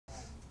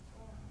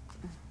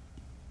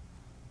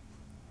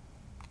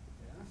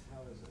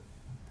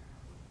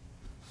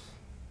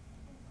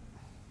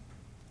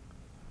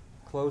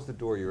Close the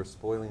door, you're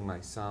spoiling my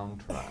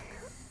soundtrack.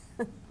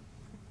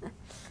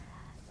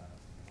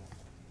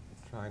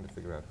 Trying to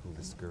figure out who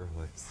this girl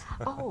is.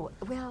 Oh,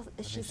 well,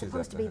 she's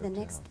supposed to be the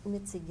next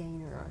Mitzi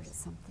Gaynor or Right.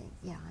 something.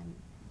 Yeah.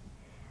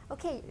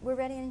 Okay, we're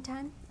ready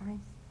anytime? All right.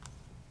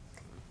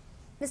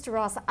 Mr.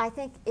 Ross, I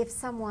think if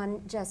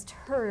someone just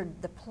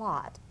heard the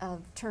plot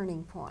of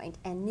Turning Point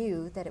and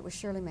knew that it was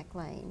Shirley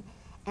MacLaine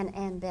and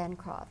Anne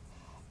Bancroft,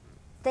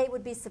 they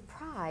would be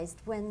surprised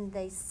when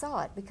they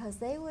saw it because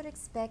they would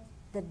expect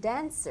the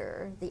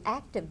dancer, the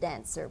active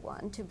dancer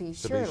one, to be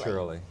Shirley. To be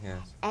Shirley,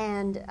 yes.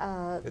 And It's the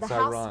ironic,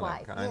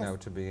 housewife. I know,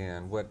 to be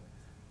Anne.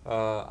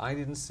 I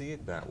didn't see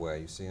it that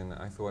way, you see, and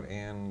I thought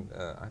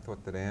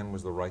that Anne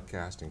was the right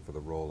casting for the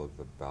role of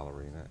the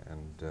ballerina,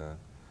 and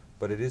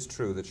but it is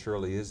true that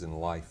Shirley is in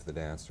life the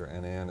dancer,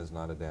 and Anne is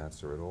not a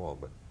dancer at all.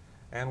 But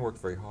Anne worked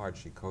very hard.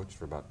 She coached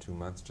for about 2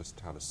 months just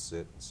how to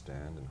sit and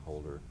stand and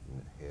hold her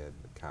head,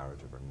 the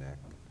carriage of her neck,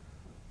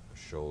 her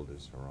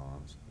shoulders, her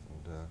arms,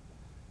 and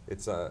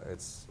it's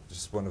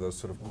just one of those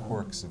sort of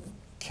quirks of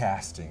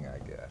casting, I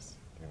guess,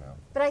 you know.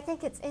 But I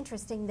think it's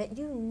interesting that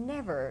you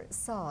never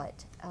saw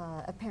it,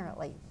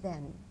 apparently,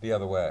 then. The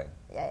other way.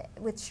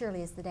 With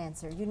Shirley as the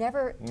dancer. You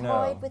never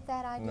toyed with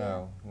that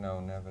idea? No,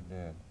 never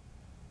did.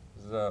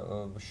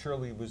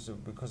 Shirley was,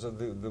 because of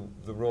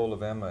the role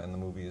of Emma in the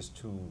movie is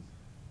too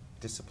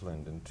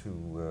disciplined and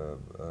too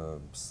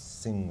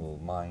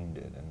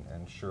single-minded,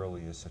 and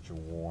Shirley is such a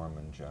warm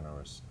and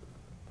generous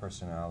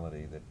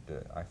personality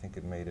that I think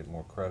it made it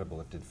more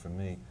credible. It did for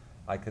me.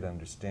 I could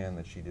understand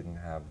that she didn't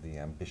have the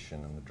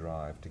ambition and the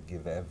drive to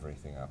give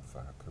everything up for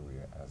her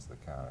career as the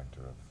character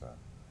of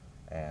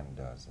Anne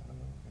does in the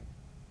movie.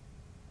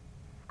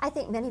 I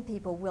think many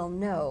people will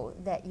know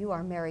that you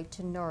are married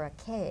to Nora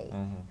Kay,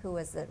 who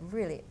was a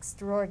really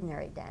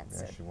extraordinary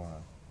dancer. Yes, she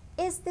was.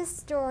 Is this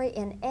story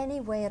in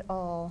any way at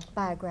all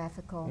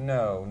biographical?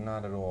 No,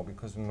 not at all,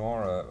 because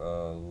Nora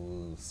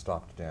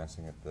stopped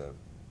dancing at the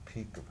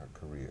peak of her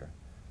career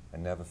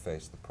and never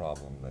faced the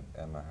problem that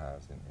Emma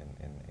has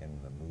in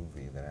the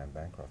movie, that Anne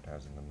Bancroft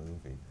has in the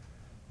movie.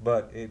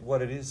 But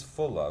what it is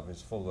full of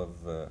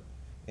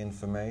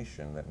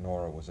information that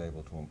Nora was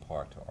able to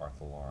impart to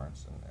Arthur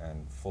Lawrence,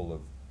 and full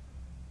of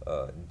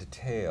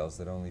details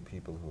that only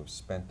people who have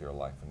spent their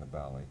life in the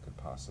ballet could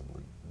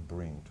possibly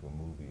bring to a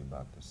movie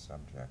about this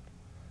subject.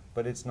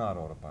 But it's not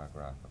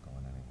autobiographical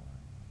in any way.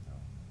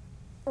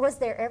 Was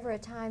there ever a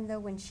time, though,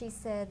 when she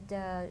said,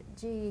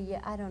 gee,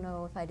 I don't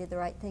know if I did the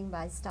right thing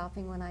by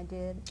stopping when I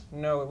did?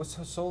 No, it was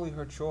solely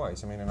her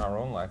choice. I mean, in our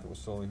own life, it was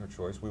solely her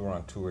choice. We were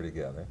on tour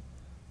together.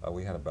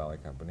 We had a ballet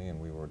company,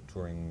 and we were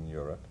touring in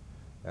Europe,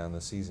 and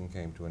the season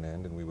came to an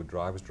end, and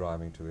I was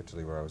driving to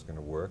Italy where I was going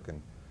to work, and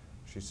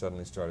she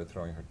suddenly started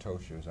throwing her toe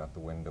shoes out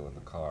the window of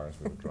the car as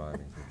we were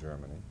driving through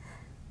Germany.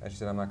 And she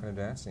said, I'm not going to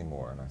dance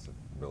anymore. And I said,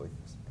 really?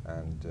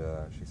 And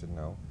she said,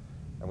 no.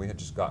 And we had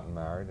just gotten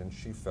married, and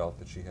she felt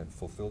that she had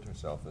fulfilled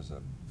herself as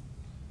an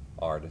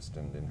artist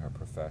and in her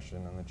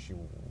profession, and that she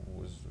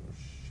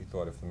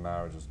thought if the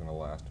marriage was going to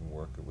last and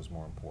work, it was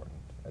more important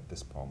at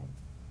this moment.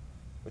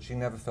 But she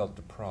never felt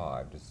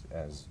deprived,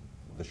 as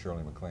the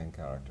Shirley MacLaine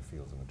character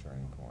feels in The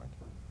Turning Point.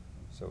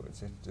 So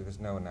there's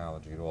no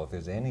analogy at all. If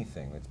there's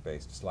anything that's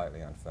based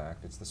slightly on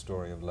fact, it's the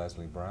story of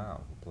Leslie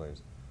Brown, who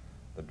plays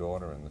the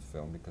daughter in the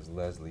film, because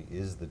Leslie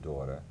is the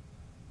daughter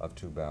of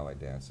 2 ballet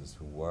dancers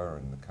who were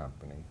in the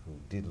company, who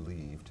did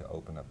leave to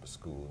open up a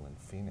school in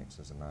Phoenix,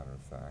 as a matter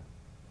of fact,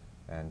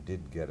 and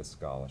did get a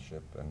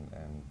scholarship,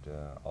 and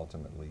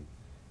ultimately,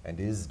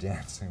 and is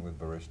dancing with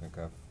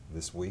Baryshnikov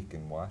this week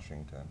in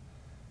Washington.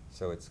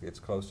 So it's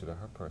closer to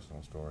her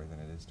personal story than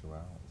it is to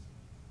ours.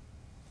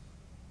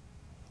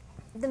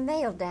 The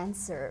male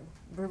dancer,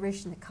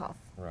 Baryshnikov,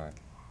 Right.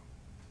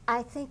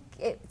 I think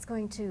it's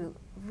going to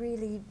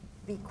really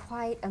be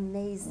quite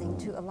amazing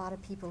to a lot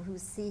of people who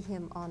see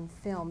him on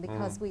film,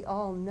 because we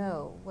all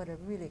know what a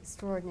really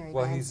extraordinary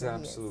dancer he is. Well,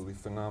 he's absolutely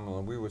phenomenal,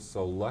 and we were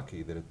so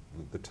lucky that at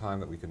the time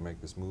that we could make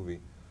this movie,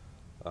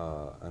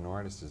 an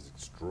artist as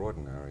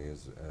extraordinary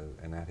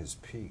and at his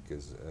peak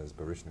as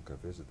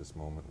Baryshnikov is at this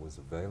moment was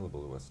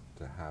available to us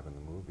to have in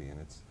the movie,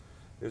 and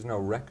there's no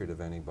record of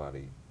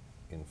anybody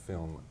in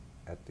film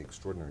at the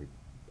extraordinary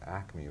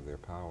acme of their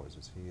powers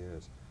as he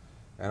is.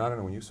 And I don't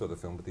know when you saw the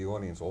film, but the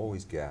audience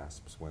always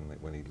gasps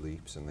when he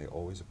leaps, and they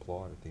always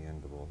applaud at the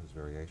end of all his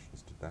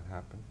variations. Did that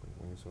happen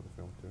when you saw the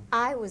film too?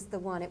 I was the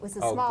one. It was a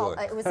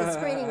it was a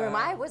screening room.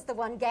 I was the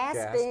one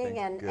gasping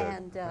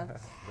and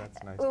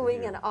That's nice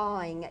oohing and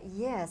awing.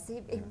 Yes,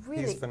 he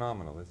really. He's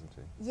phenomenal, isn't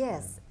he?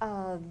 Yes,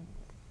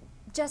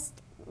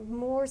 just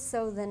more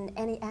so than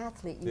any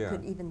athlete you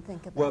could even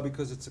think about. Well,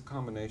 because it's a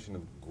combination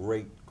of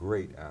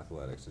great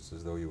athletics. It's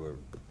as though you were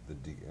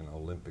an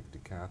Olympic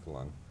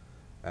decathlon.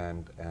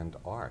 And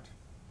art.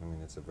 I mean,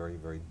 it's a very,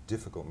 very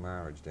difficult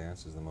marriage.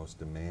 Dance is the most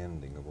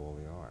demanding of all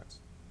the arts.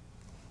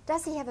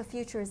 Does he have a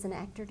future as an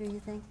actor, do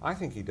you think? I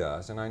think he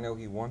does, and I know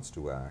he wants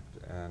to act,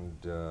 and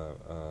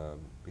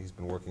he's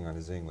been working on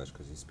his English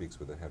because he speaks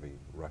with a heavy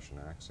Russian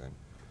accent.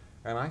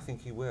 And I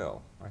think he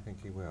will. I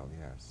think he will,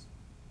 yes.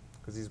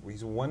 Because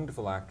he's a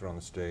wonderful actor on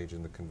the stage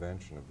in the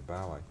convention of the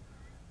ballet,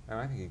 And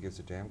I think he gives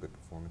a damn good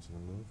performance in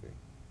the movie.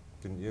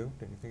 Didn't you?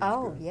 Didn't you think he's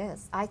Oh, good?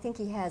 yes. I think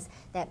he has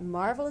that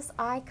marvelous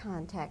eye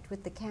contact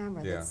with the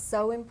camera Yeah. that's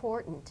so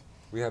important.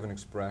 We have an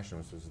expression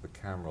which says the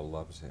camera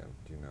loves him.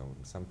 You know,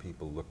 some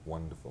people look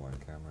wonderful on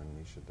camera, and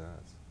Misha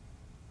does.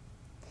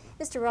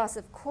 Mr. Ross,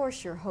 of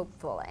course you're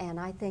hopeful, and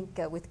I think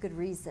with good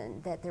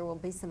reason that there will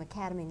be some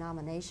Academy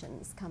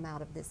nominations come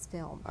out of this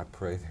film. I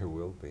pray there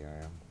will be.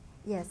 I am.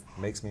 Yes.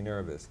 Makes me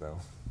nervous, though.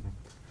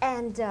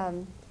 And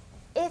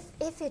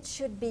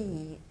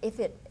if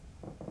it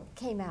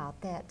came out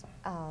that,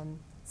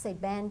 say,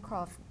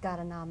 Bancroft got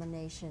a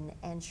nomination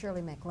and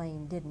Shirley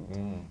MacLaine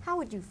didn't, how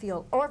would you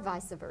feel, or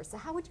vice versa,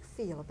 how would you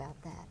feel about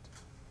that?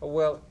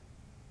 Well,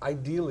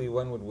 ideally,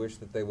 one would wish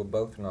that they were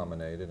both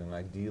nominated, and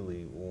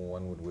ideally,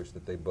 one would wish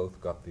that they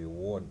both got the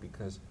award,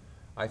 because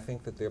I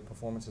think that their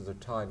performances are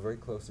tied very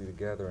closely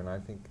together, and I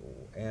think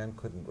Anne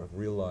couldn't have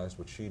realized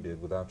what she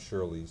did without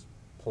Shirley's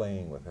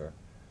playing with her,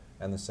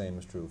 and the same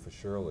is true for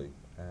Shirley.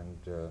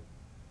 And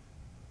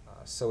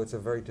so it's a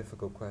very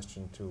difficult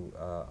question to,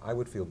 I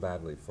would feel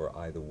badly for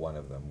either one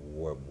of them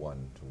were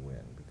one to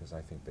win, because I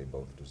think they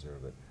both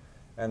deserve it.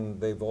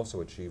 And they've also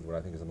achieved what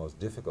I think is the most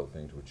difficult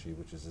thing to achieve,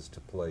 which is to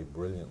play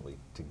brilliantly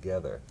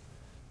together,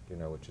 you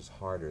know, which is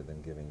harder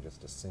than giving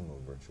just a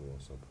single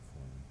virtuoso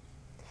performance.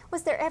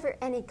 Was there ever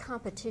any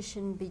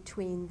competition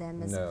between them?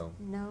 No.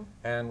 No?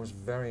 Anne was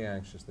very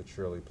anxious that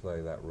Shirley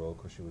play that role,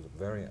 because she was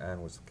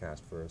Anne was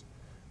cast first,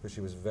 but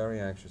she was very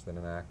anxious that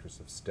an actress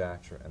of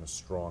stature and a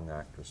strong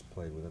actress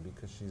played with her,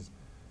 because she's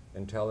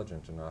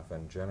intelligent enough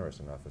and generous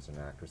enough as an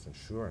actress and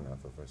sure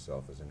enough of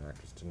herself as an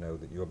actress to know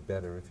that you're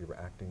better if you're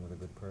acting with a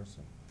good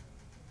person.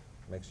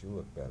 Makes you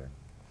look better.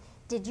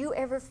 Did you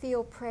ever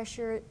feel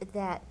pressure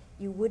that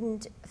you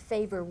wouldn't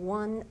favor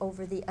one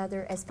over the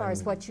other as far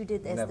as what you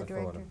did as the director?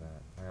 Never thought of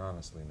that. I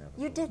honestly never.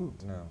 You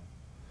didn't? No.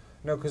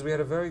 No, because we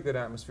had a very good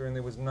atmosphere, and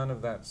there was none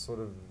of that sort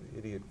of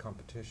idiot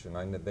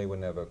competition. They were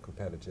never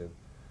competitive.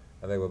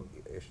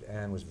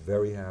 Anne was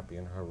very happy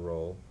in her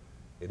role.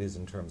 It is,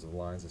 in terms of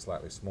lines, a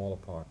slightly smaller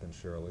part than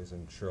Shirley's,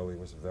 and Shirley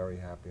was very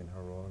happy in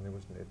her role, and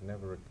it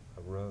never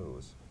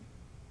arose.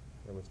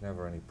 There was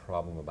never any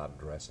problem about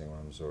dressing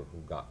rooms or who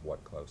got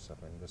what close-up.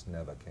 I mean, this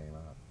never came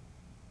up.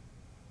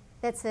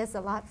 That says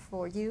a lot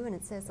for you, and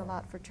it says a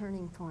lot for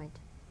Turning Point.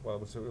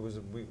 Well,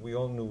 we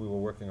all knew we were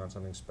working on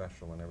something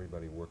special, and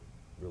everybody worked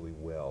really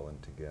well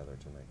and together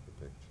to make the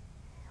picture.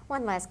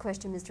 One last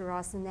question, Mr.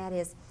 Ross, and that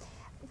is,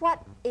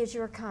 what is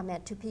your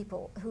comment to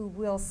people who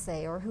will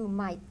say or who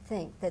might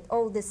think that,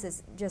 oh, this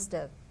is just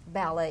a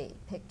ballet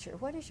picture?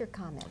 What is your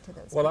comment to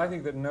those people? Well, I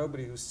think that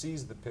nobody who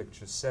sees the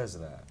picture says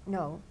that.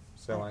 No.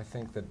 So I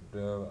think that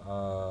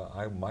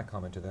my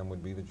comment to them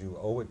would be that you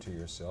owe it to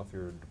yourself.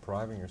 You're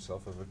depriving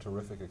yourself of a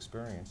terrific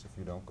experience if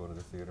you don't go to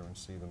the theater and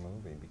see the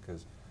movie,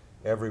 because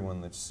everyone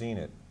that's seen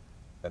it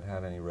that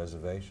had any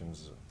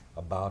reservations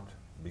about,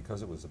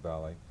 because it was a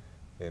ballet,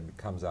 it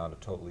comes out a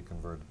totally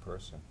converted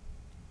person.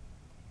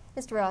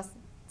 Mr. Ross,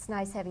 it's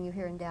nice having you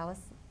here in Dallas.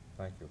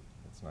 Thank you.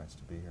 It's nice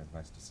to be here. It's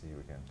nice to see you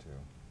again, too.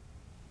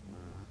 Do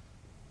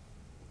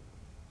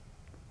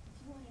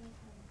you want any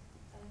kind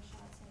of other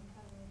shots, any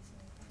cutaways?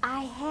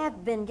 I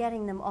have been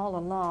getting them all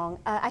along.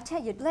 I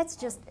tell you, let's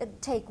just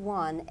take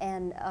one,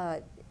 and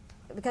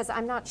because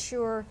I'm not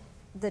sure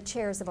the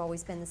chairs have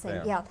always been the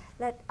same. Yeah.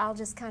 I'll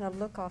just kind of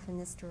look off in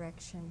this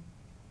direction.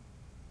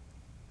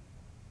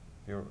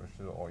 You're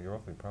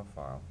awfully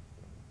profile.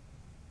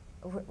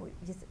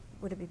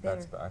 Would it be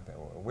better? I think.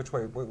 Which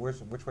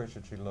way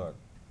should she look?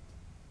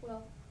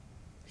 Well,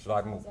 Should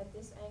I move? was at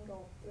this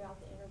angle throughout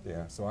the interview.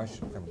 Yeah, so I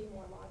should It come. would be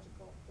more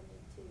logical for me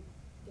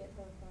to get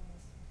her from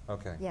this.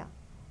 Okay. Yeah.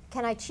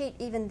 Can I cheat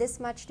even this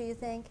much, do you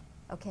think?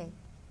 Okay.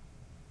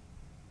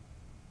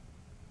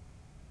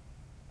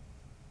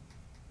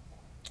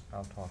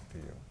 I'll talk to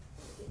you.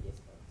 Get used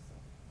to it, so.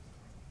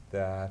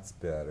 That's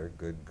better.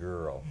 Good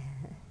girl.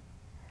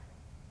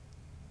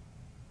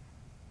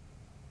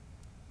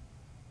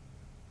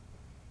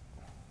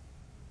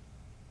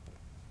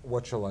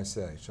 What shall I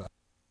say? Shall